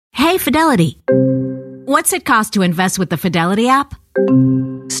Hey, Fidelity. What's it cost to invest with the Fidelity app?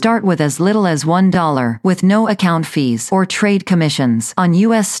 Start with as little as $1 with no account fees or trade commissions on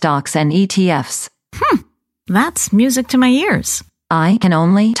U.S. stocks and ETFs. That's music to my ears. I can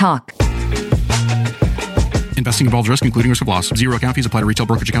only talk. Investing involves risk, including risk of loss. Zero account fees apply to retail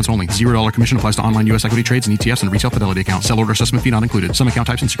brokerage accounts only. $0 commission applies to online U.S. equity trades and ETFs and retail Fidelity accounts. Sell order assessment fee not included. Some account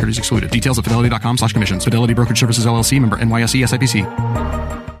types and securities excluded. Details at fidelity.com/commissions. Fidelity Brokerage Services, LLC, member NYSE SIPC.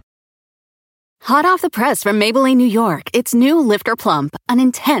 Hot off the press from Maybelline, New York, it's new Lifter Plump, an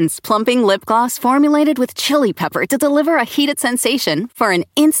intense plumping lip gloss formulated with chili pepper to deliver a heated sensation for an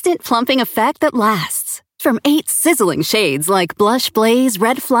instant plumping effect that lasts. From 8 sizzling shades like Blush Blaze,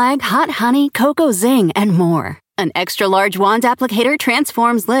 Red Flag, Hot Honey, Cocoa Zing, and more. An extra-large wand applicator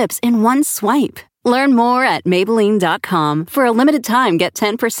transforms lips in one swipe. Learn more at Maybelline.com. For a limited time, get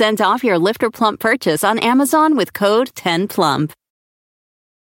 10% off your Lifter Plump purchase on Amazon with code 10PLUMP.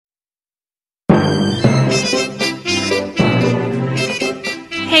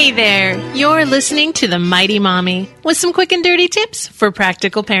 Hey there, you're listening to The Mighty Mommy with some quick and dirty tips for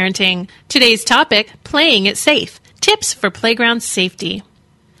practical parenting. Today's topic, playing it safe. Tips for playground safety.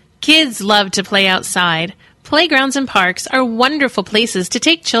 Kids love to play outside. Playgrounds and parks are wonderful places to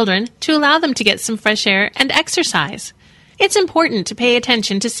take children to allow them to get some fresh air and exercise. It's important to pay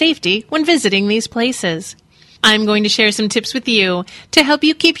attention to safety when visiting these places. I'm going to share some tips with you to help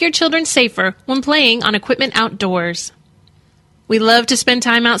you keep your children safer when playing on equipment outdoors. We love to spend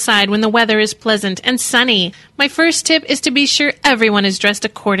time outside when the weather is pleasant and sunny. My first tip is to be sure everyone is dressed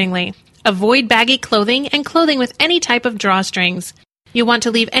accordingly. Avoid baggy clothing and clothing with any type of drawstrings. You'll want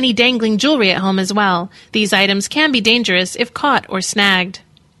to leave any dangling jewelry at home as well. These items can be dangerous if caught or snagged.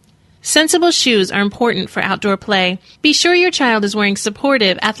 Sensible shoes are important for outdoor play. Be sure your child is wearing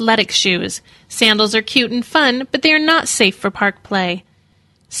supportive, athletic shoes. Sandals are cute and fun, but they are not safe for park play.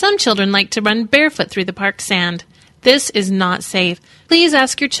 Some children like to run barefoot through the park sand. This is not safe. Please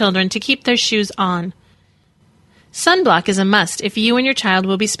ask your children to keep their shoes on. Sunblock is a must if you and your child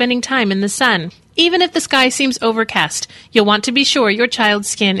will be spending time in the sun. Even if the sky seems overcast, you'll want to be sure your child's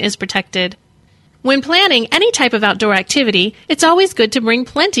skin is protected. When planning any type of outdoor activity, it's always good to bring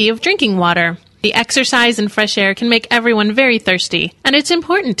plenty of drinking water. The exercise and fresh air can make everyone very thirsty, and it's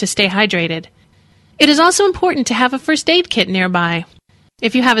important to stay hydrated. It is also important to have a first aid kit nearby.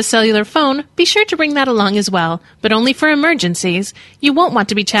 If you have a cellular phone, be sure to bring that along as well, but only for emergencies. You won't want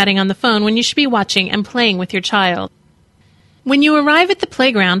to be chatting on the phone when you should be watching and playing with your child. When you arrive at the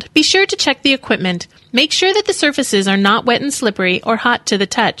playground, be sure to check the equipment. Make sure that the surfaces are not wet and slippery or hot to the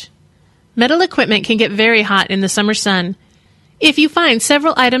touch. Metal equipment can get very hot in the summer sun. If you find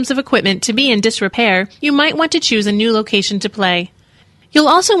several items of equipment to be in disrepair, you might want to choose a new location to play. You'll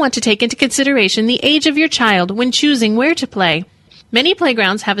also want to take into consideration the age of your child when choosing where to play. Many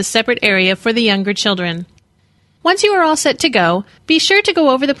playgrounds have a separate area for the younger children. Once you are all set to go, be sure to go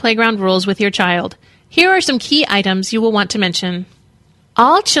over the playground rules with your child. Here are some key items you will want to mention.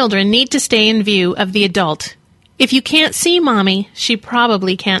 All children need to stay in view of the adult. If you can't see Mommy, she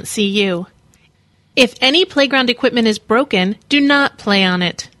probably can't see you. If any playground equipment is broken, do not play on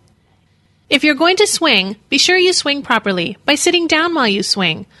it. If you're going to swing, be sure you swing properly by sitting down while you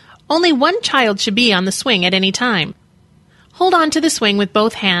swing. Only one child should be on the swing at any time. Hold on to the swing with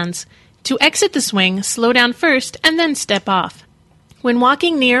both hands. To exit the swing, slow down first and then step off. When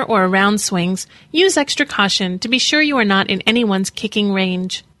walking near or around swings, use extra caution to be sure you are not in anyone's kicking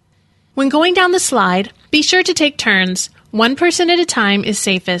range. When going down the slide, be sure to take turns. One person at a time is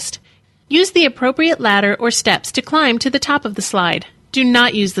safest. Use the appropriate ladder or steps to climb to the top of the slide. Do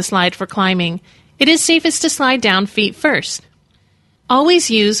not use the slide for climbing. It is safest to slide down feet first. Always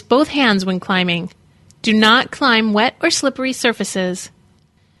use both hands when climbing. Do not climb wet or slippery surfaces.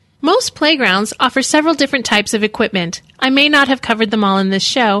 Most playgrounds offer several different types of equipment. I may not have covered them all in this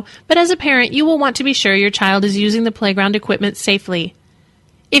show, but as a parent, you will want to be sure your child is using the playground equipment safely.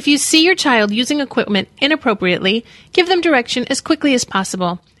 If you see your child using equipment inappropriately, give them direction as quickly as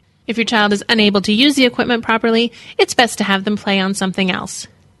possible. If your child is unable to use the equipment properly, it's best to have them play on something else.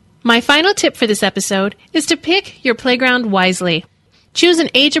 My final tip for this episode is to pick your playground wisely. Choose an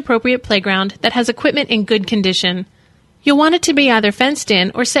age-appropriate playground that has equipment in good condition. You'll want it to be either fenced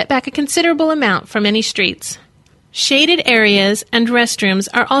in or set back a considerable amount from any streets. Shaded areas and restrooms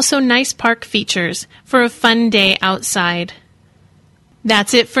are also nice park features for a fun day outside.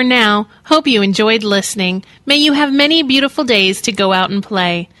 That's it for now. Hope you enjoyed listening. May you have many beautiful days to go out and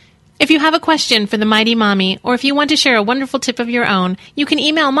play. If you have a question for the Mighty Mommy, or if you want to share a wonderful tip of your own, you can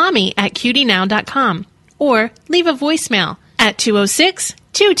email mommy@cutienow.com or leave a voicemail at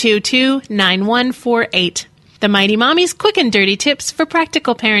 206-222-9148. The Mighty Mommy's Quick and Dirty Tips for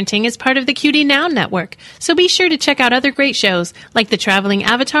Practical Parenting is part of the Cutie Now Network, so be sure to check out other great shows like The Traveling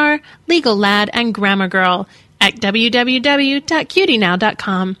Avatar, Legal Lad, and Grammar Girl at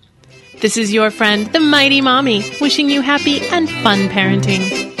www.cutienow.com. This is your friend, the Mighty Mommy, wishing you happy and fun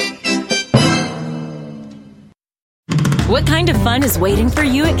parenting. What kind of fun is waiting for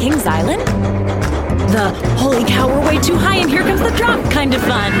you at Kings Island? The holy cow, we're way too high and here comes the drop kind of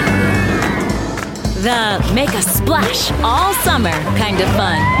fun. The make a splash all summer kind of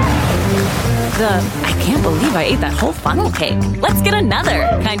fun. The I can't believe I ate that whole funnel cake. Let's get another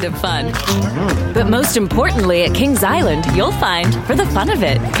kind of fun. But most importantly, at Kings Island, you'll find for the fun of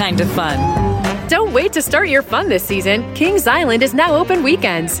it kind of fun. Don't wait to start your fun this season. Kings Island is now open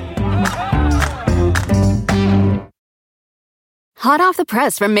weekends. Hot off the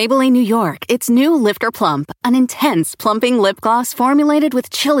press from Maybelline, New York, it's new Lifter Plump, an intense plumping lip gloss formulated with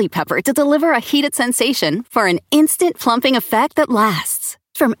chili pepper to deliver a heated sensation for an instant plumping effect that lasts.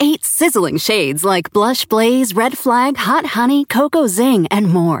 From 8 sizzling shades like Blush Blaze, Red Flag, Hot Honey, Cocoa Zing,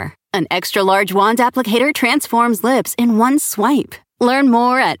 and more. An extra-large wand applicator transforms lips in one swipe. Learn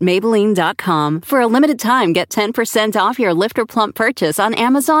more at Maybelline.com. For a limited time, get 10% off your Lifter Plump purchase on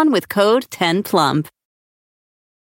Amazon with code 10PLUMP.